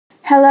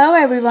Hello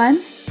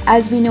everyone.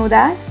 As we know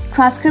that,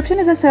 transcription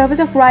is a service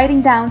of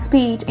writing down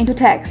speech into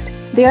text.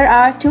 There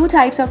are two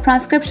types of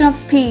transcription of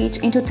speech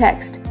into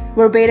text,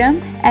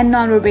 verbatim and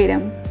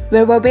non-verbatim,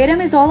 where verbatim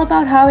is all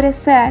about how it is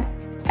said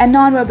and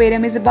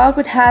non-verbatim is about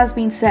what has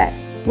been said.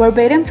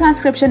 Verbatim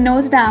transcription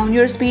notes down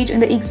your speech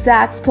in the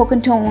exact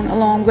spoken tone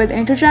along with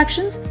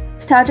interjections,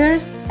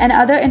 stutters, and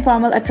other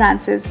informal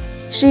utterances.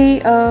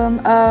 She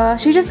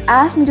just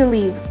asked me to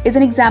leave is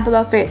an example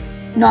of it.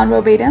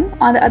 Non-verbatim,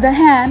 on the other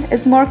hand,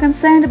 is more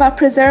concerned about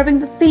preserving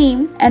the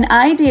theme and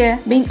idea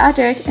being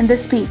uttered in the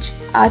speech.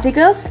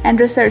 Articles and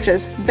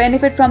researchers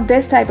benefit from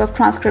this type of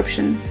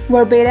transcription,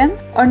 verbatim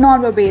or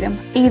non-verbatim.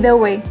 Either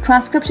way,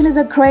 transcription is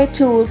a great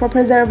tool for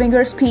preserving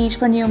your speech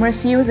for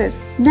numerous uses.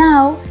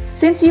 Now,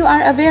 since you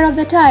are aware of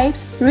the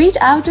types, reach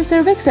out to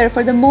Sir Vixer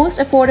for the most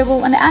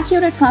affordable and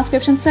accurate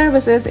transcription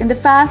services in the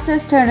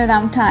fastest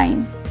turnaround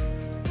time.